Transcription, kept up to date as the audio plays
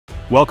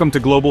Welcome to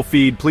Global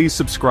Feed. Please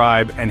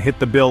subscribe and hit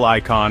the bell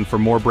icon for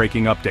more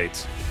breaking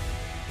updates.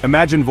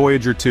 Imagine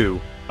Voyager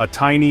 2, a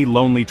tiny,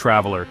 lonely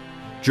traveler,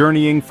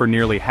 journeying for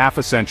nearly half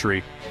a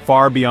century,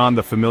 far beyond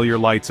the familiar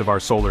lights of our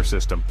solar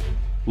system.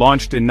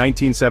 Launched in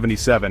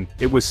 1977,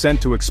 it was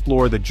sent to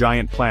explore the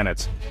giant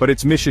planets, but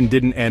its mission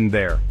didn't end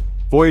there.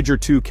 Voyager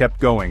 2 kept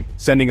going,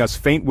 sending us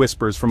faint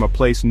whispers from a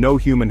place no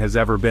human has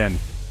ever been.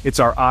 It's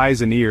our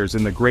eyes and ears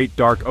in the great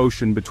dark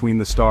ocean between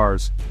the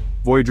stars.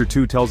 Voyager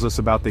 2 tells us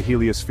about the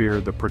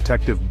Heliosphere, the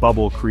protective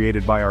bubble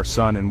created by our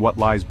sun, and what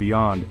lies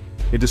beyond.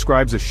 It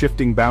describes a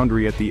shifting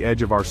boundary at the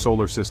edge of our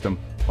solar system,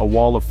 a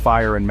wall of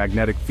fire and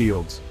magnetic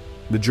fields.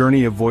 The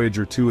journey of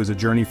Voyager 2 is a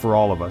journey for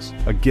all of us,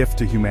 a gift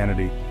to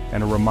humanity,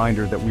 and a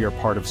reminder that we are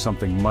part of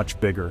something much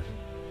bigger.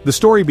 The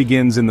story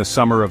begins in the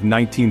summer of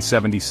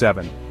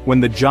 1977, when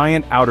the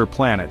giant outer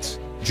planets,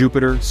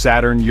 Jupiter,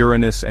 Saturn,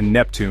 Uranus, and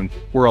Neptune,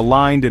 were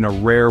aligned in a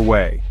rare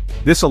way.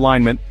 This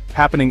alignment,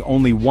 happening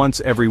only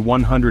once every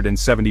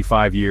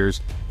 175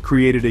 years,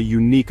 created a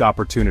unique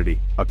opportunity,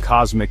 a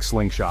cosmic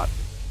slingshot.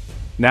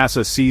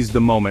 NASA seized the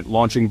moment,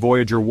 launching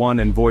Voyager 1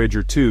 and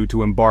Voyager 2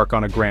 to embark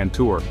on a grand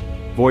tour.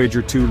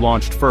 Voyager 2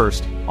 launched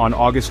first, on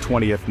August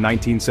 20,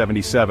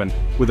 1977,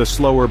 with a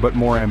slower but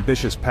more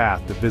ambitious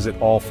path to visit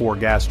all four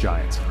gas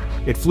giants.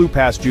 It flew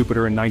past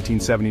Jupiter in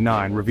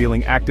 1979,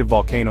 revealing active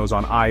volcanoes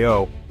on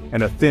Io,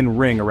 and a thin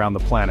ring around the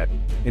planet.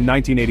 In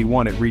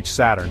 1981 it reached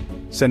Saturn,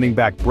 sending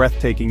back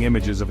breathtaking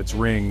images of its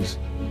rings.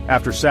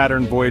 After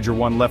Saturn, Voyager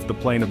 1 left the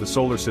plane of the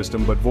solar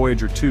system, but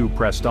Voyager 2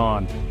 pressed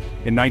on.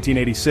 In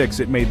 1986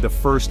 it made the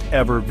first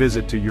ever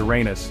visit to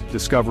Uranus,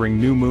 discovering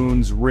new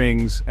moons,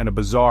 rings, and a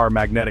bizarre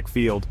magnetic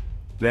field.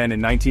 Then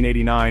in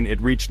 1989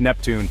 it reached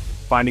Neptune,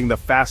 finding the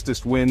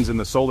fastest winds in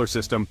the solar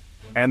system,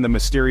 and the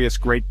mysterious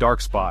Great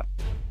Dark Spot.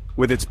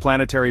 With its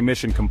planetary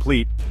mission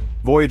complete,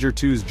 Voyager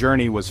 2's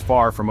journey was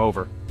far from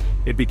over.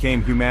 It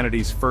became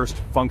humanity's first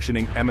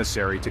functioning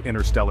emissary to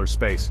interstellar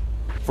space.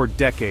 For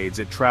decades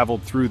it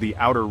traveled through the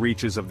outer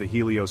reaches of the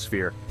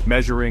Heliosphere,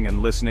 measuring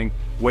and listening,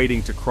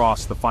 waiting to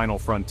cross the final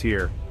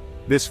frontier.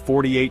 This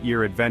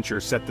 48-year adventure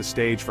set the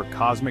stage for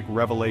cosmic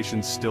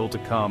revelations still to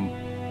come.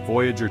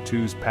 Voyager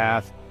 2's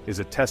path is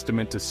a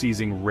testament to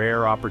seizing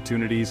rare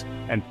opportunities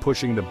and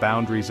pushing the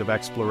boundaries of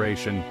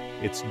exploration.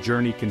 Its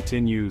journey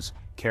continues,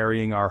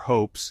 carrying our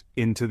hopes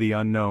into the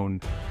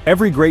unknown.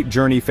 Every great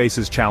journey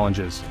faces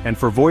challenges, and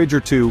for Voyager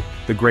 2,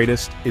 the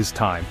greatest is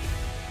time.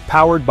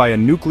 Powered by a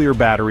nuclear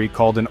battery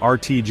called an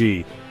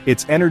RTG,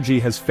 its energy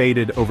has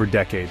faded over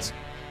decades.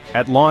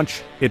 At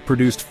launch, it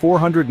produced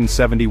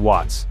 470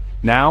 watts.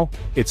 Now,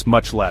 it's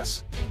much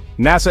less.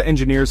 NASA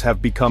engineers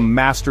have become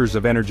masters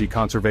of energy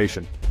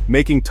conservation,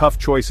 making tough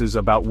choices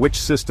about which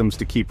systems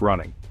to keep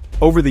running.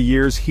 Over the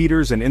years,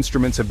 heaters and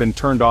instruments have been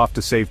turned off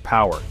to save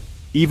power.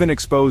 Even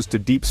exposed to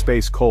deep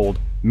space cold,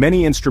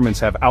 many instruments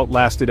have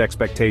outlasted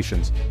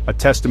expectations, a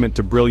testament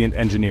to brilliant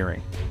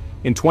engineering.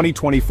 In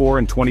 2024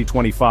 and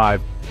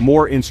 2025,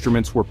 more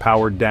instruments were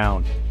powered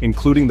down,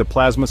 including the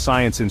plasma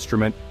science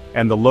instrument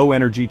and the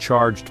low-energy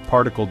charged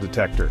particle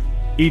detector.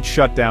 Each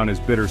shutdown is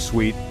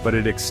bittersweet, but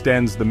it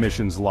extends the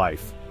mission's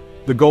life.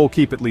 The goal: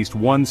 keep at least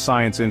one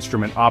science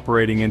instrument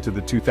operating into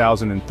the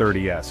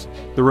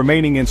 2030s. The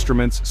remaining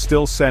instruments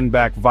still send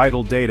back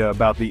vital data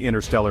about the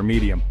interstellar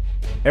medium.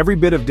 Every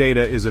bit of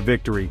data is a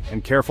victory,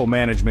 and careful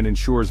management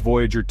ensures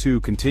Voyager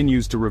 2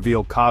 continues to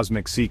reveal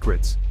cosmic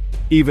secrets.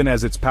 Even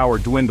as its power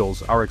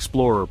dwindles, our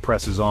explorer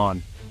presses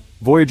on.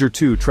 Voyager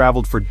 2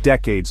 traveled for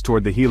decades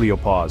toward the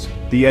heliopause,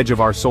 the edge of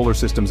our solar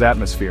system's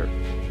atmosphere.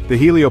 The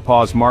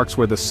heliopause marks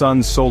where the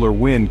sun's solar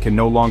wind can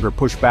no longer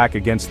push back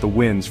against the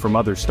winds from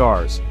other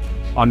stars.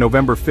 On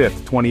November 5,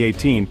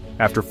 2018,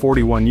 after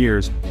 41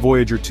 years,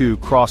 Voyager 2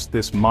 crossed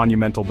this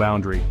monumental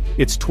boundary.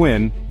 Its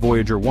twin,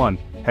 Voyager 1,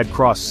 had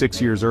crossed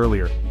 6 years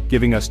earlier,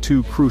 giving us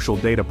two crucial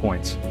data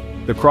points.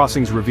 The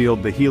crossings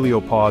revealed the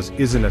heliopause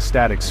isn't a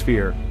static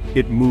sphere.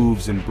 It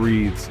moves and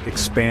breathes,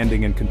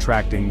 expanding and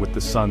contracting with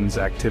the sun's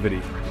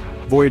activity.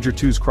 Voyager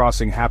 2's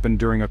crossing happened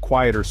during a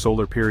quieter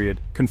solar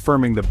period,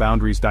 confirming the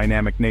boundary's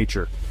dynamic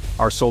nature.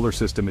 Our solar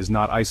system is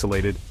not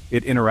isolated,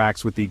 it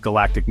interacts with the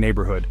galactic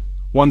neighborhood.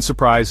 One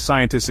surprise: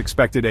 scientists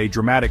expected a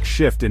dramatic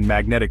shift in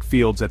magnetic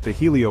fields at the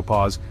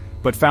heliopause,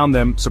 but found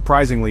them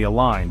surprisingly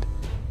aligned.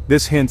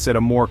 This hints at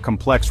a more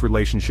complex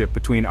relationship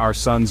between our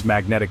sun's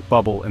magnetic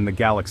bubble and the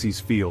galaxy's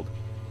field.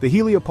 The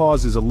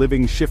heliopause is a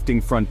living,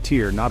 shifting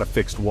frontier, not a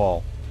fixed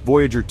wall.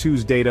 Voyager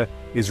 2's data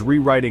is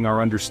rewriting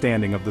our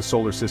understanding of the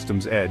solar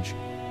system's edge.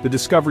 The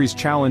discoveries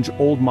challenge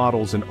old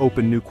models and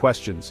open new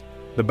questions.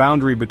 The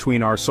boundary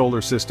between our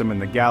solar system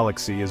and the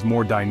galaxy is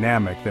more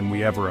dynamic than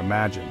we ever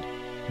imagined.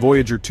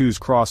 Voyager 2's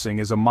crossing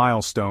is a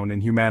milestone in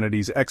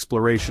humanity's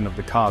exploration of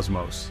the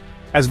cosmos.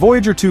 As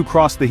Voyager 2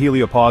 crossed the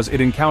heliopause,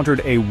 it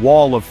encountered a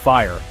wall of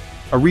fire,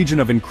 a region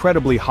of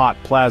incredibly hot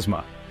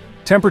plasma.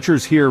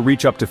 Temperatures here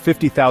reach up to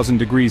 50,000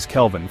 degrees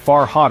Kelvin,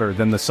 far hotter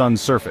than the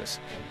sun's surface.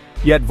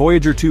 Yet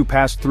Voyager 2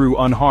 passed through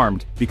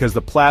unharmed because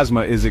the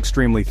plasma is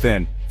extremely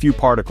thin, few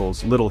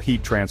particles, little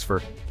heat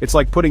transfer. It's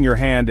like putting your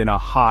hand in a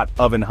hot,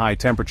 oven-high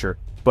temperature,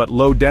 but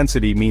low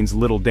density means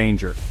little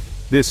danger.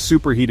 This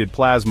superheated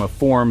plasma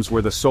forms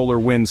where the solar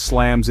wind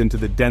slams into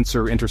the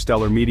denser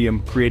interstellar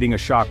medium, creating a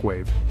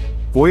shockwave.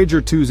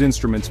 Voyager 2's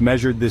instruments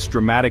measured this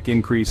dramatic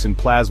increase in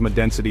plasma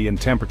density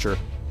and temperature,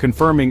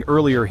 confirming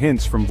earlier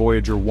hints from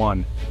Voyager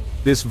 1.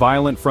 This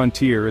violent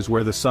frontier is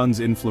where the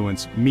sun's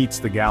influence meets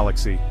the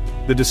galaxy.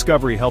 The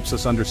discovery helps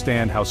us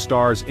understand how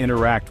stars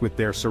interact with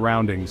their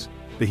surroundings.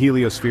 The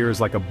heliosphere is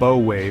like a bow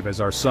wave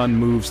as our sun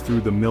moves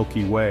through the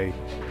Milky Way.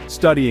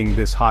 Studying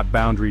this hot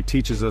boundary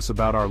teaches us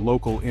about our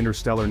local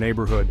interstellar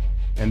neighborhood,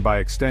 and by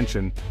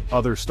extension,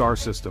 other star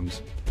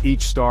systems.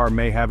 Each star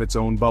may have its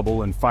own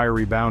bubble and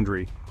fiery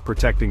boundary,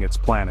 protecting its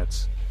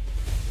planets.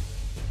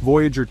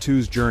 Voyager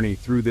 2's journey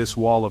through this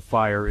wall of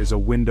fire is a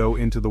window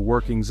into the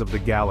workings of the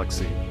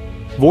galaxy.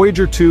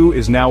 Voyager 2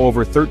 is now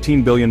over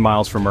 13 billion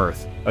miles from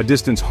Earth, a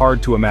distance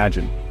hard to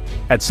imagine.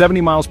 At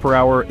 70 miles per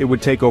hour, it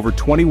would take over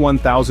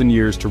 21,000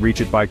 years to reach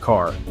it by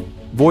car.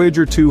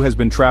 Voyager 2 has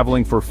been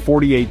traveling for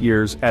 48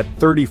 years at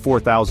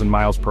 34,000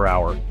 miles per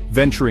hour,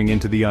 venturing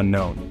into the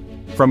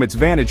unknown. From its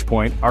vantage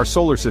point, our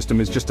solar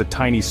system is just a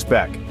tiny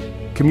speck.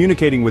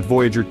 Communicating with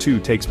Voyager 2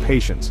 takes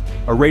patience.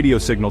 A radio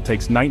signal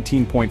takes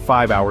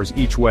 19.5 hours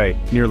each way,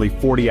 nearly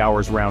 40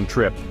 hours round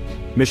trip.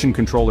 Mission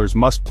controllers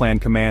must plan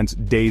commands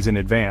days in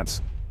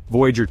advance.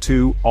 Voyager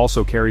 2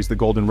 also carries the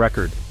golden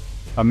record,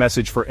 a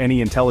message for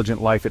any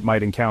intelligent life it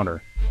might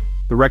encounter.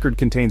 The record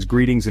contains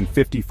greetings in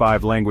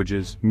 55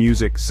 languages,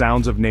 music,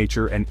 sounds of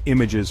nature, and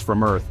images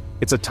from Earth.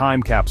 It's a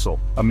time capsule,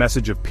 a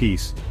message of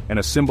peace, and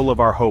a symbol of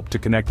our hope to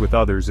connect with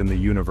others in the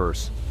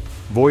universe.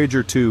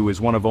 Voyager 2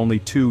 is one of only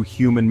 2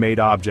 human-made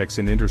objects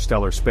in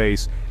interstellar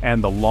space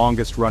and the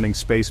longest-running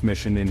space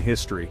mission in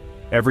history.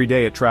 Every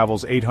day it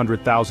travels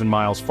 800,000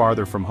 miles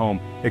farther from home,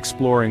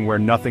 exploring where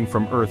nothing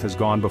from Earth has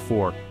gone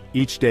before.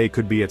 Each day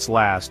could be its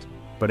last,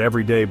 but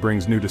every day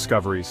brings new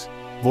discoveries.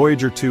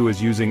 Voyager 2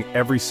 is using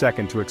every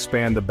second to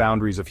expand the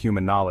boundaries of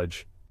human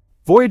knowledge.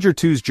 Voyager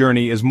 2's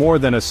journey is more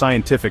than a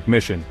scientific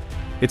mission.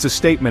 It's a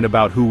statement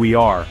about who we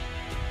are.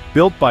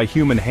 Built by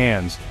human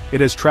hands, it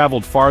has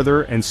traveled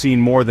farther and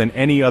seen more than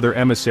any other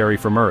emissary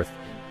from Earth.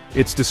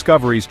 Its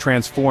discoveries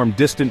transformed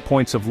distant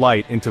points of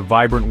light into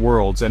vibrant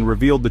worlds and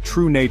revealed the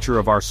true nature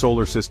of our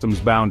solar system's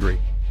boundary.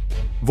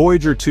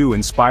 Voyager 2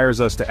 inspires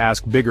us to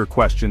ask bigger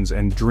questions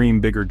and dream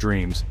bigger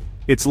dreams.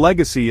 Its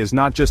legacy is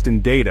not just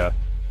in data,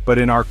 but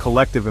in our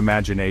collective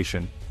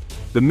imagination.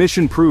 The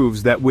mission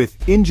proves that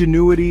with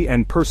ingenuity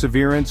and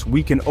perseverance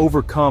we can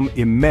overcome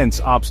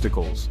immense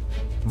obstacles.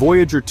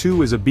 Voyager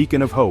 2 is a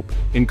beacon of hope,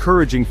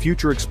 encouraging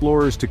future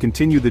explorers to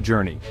continue the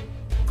journey.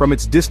 From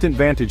its distant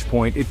vantage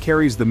point, it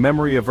carries the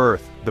memory of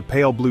Earth, the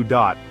pale blue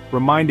dot,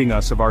 reminding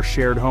us of our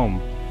shared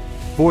home.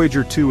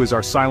 Voyager 2 is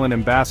our silent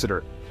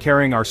ambassador,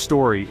 carrying our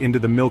story into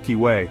the Milky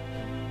Way.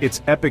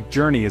 Its epic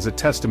journey is a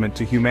testament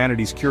to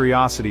humanity's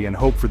curiosity and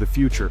hope for the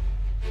future.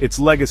 Its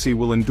legacy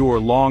will endure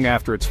long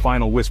after its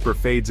final whisper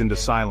fades into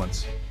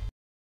silence.